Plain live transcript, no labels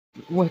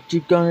What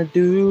you gonna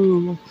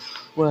do?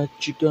 What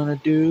you gonna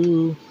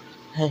do?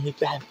 Hey,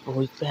 bad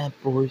boys.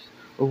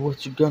 Oh,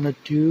 what you gonna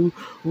do?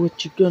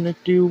 What you gonna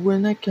do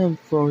when I come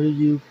for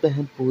you?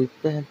 Bad boys.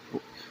 When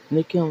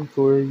they come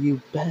for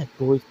you, bad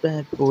boys.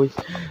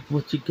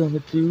 What you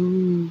gonna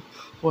do?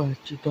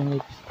 What you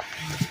gonna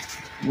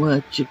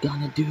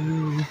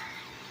do?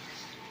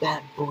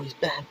 Bad boys.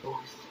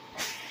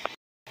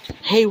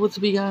 Hey, what's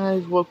up, you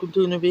guys? Welcome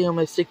to another video on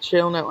my 6th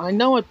channel. Now, I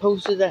know I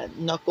posted that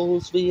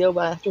Knuckles video,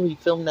 but after we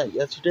filmed that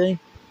yesterday,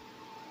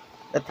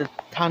 at the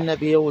time that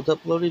video was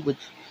uploaded, which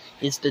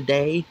is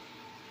today,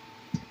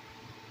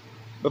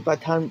 but by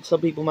the time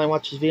some people might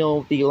watch this video,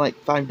 it'll be like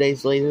 5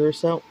 days later or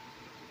so.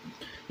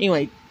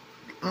 Anyway,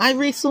 I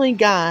recently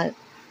got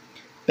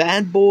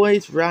Bad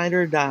Boys Ride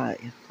or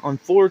Die on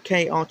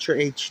 4K Ultra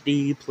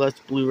HD plus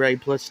Blu-ray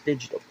plus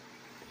digital.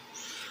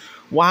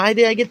 Why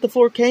did I get the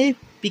 4K?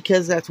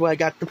 Because that's what I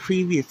got the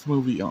previous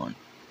movie on.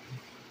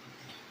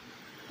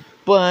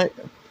 But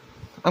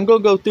I'm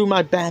going to go through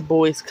my Bad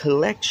Boys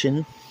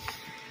collection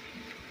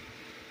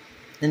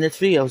in this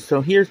video.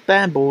 So here's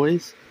Bad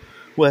Boys.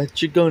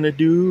 What you gonna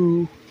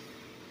do?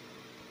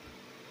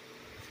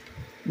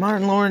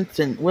 Martin Lawrence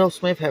and Will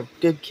Smith have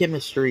good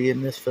chemistry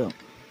in this film.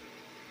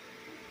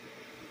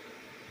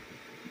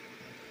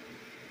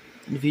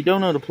 If you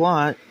don't know the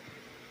plot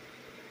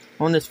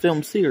on this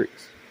film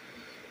series,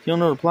 if you don't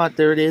know the plot,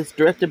 there it is.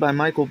 Directed by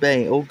Michael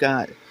Bay. Oh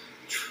God.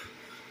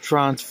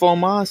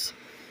 Transformers.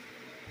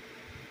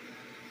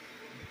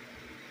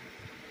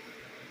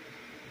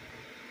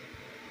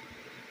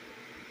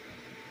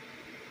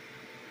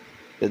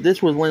 But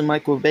this was when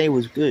Michael Bay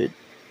was good.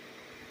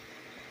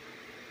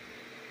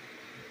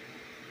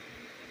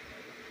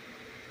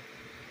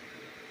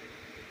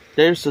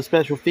 There's the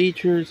special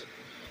features.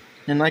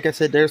 And like I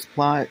said, there's the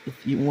plot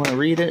if you want to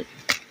read it.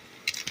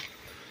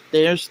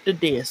 There's the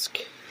disc.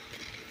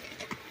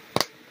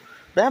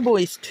 Bad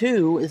Boys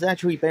 2 is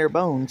actually bare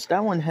bones.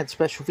 That one had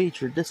special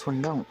features. This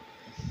one don't.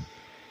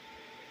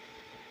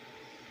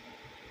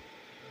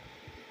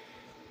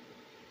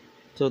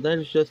 So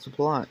there's just the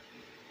plot,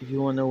 if you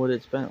want to know what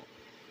it's about.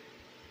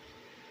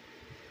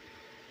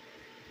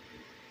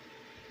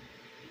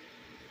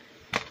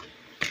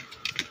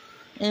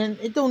 And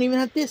it don't even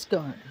have disc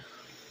on it.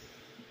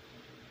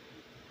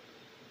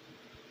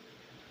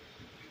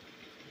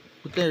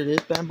 But there it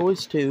is, Bad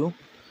Boys 2.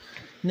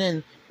 And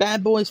then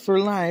Bad Boys for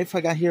Life,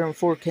 I got here on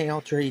 4K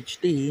Ultra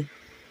HD.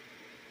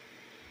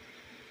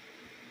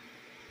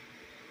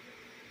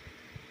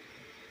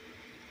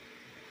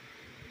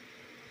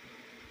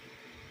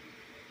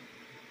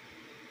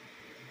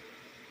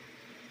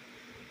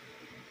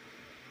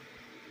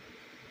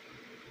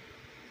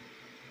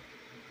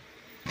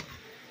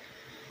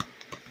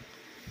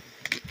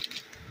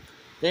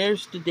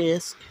 There's the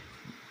disc,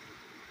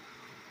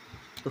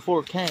 the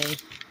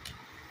 4K,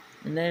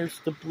 and there's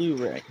the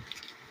Blu-ray.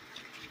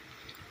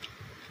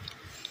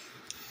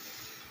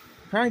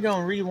 Probably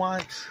gonna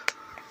rewatch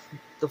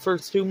the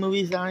first two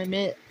movies that I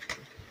met.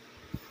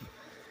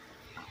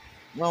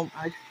 Well,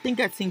 I think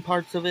I've seen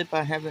parts of it,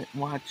 but I haven't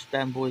watched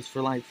Bad Boys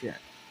for Life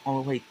yet,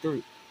 all the way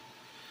through.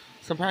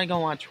 So I'm probably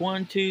gonna watch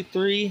 1, 2,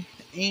 3,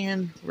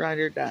 and Ride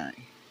or Die,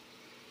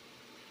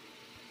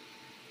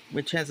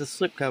 which has a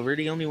slipcover,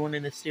 the only one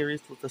in the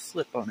series with a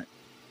slip on it.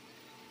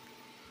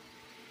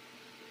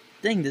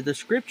 Dang, the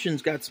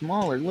descriptions got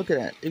smaller. Look at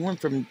that. It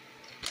went from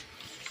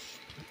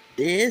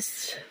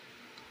this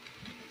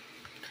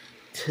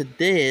to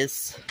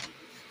this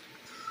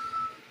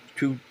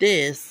to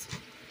this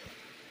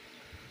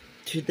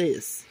to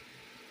this.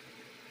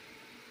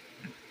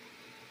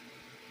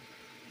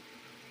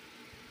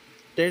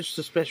 There's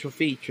the special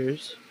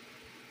features.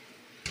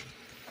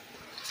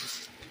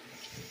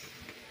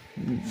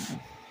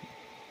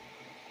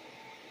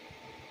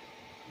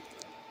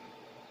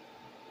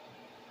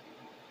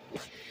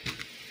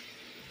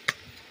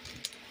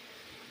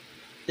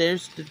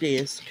 There's the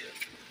disc.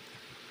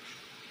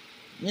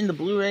 In the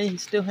Blu-ray, it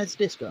still has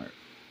disc art.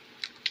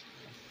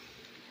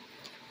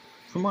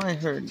 From what I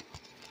heard,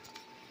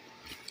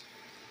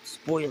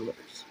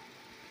 spoilers.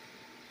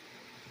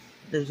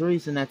 There's a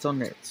reason that's on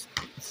there. It's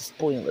a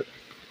spoiler.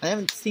 I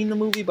haven't seen the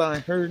movie, but I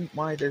heard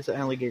why there's an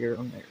alligator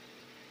on there.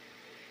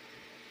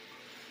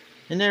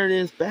 And there it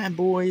is, Bad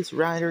Boys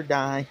Ride or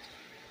Die.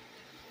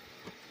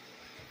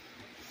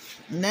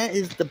 And that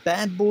is the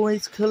Bad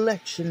Boys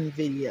collection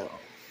video.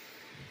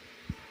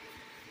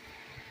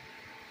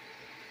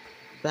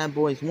 Bad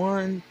Boys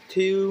 1,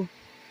 2,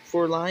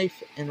 For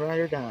Life, and Ride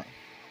or Die.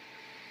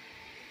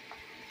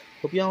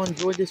 Hope y'all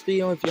enjoyed this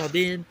video. If y'all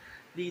did,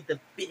 leave the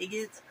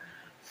biggest,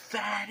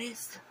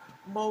 fattest,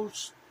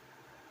 most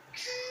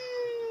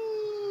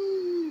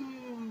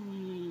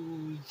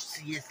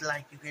juiciest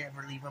like you can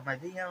ever leave on my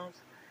videos.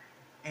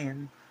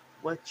 And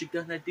what you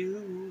gonna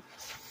do?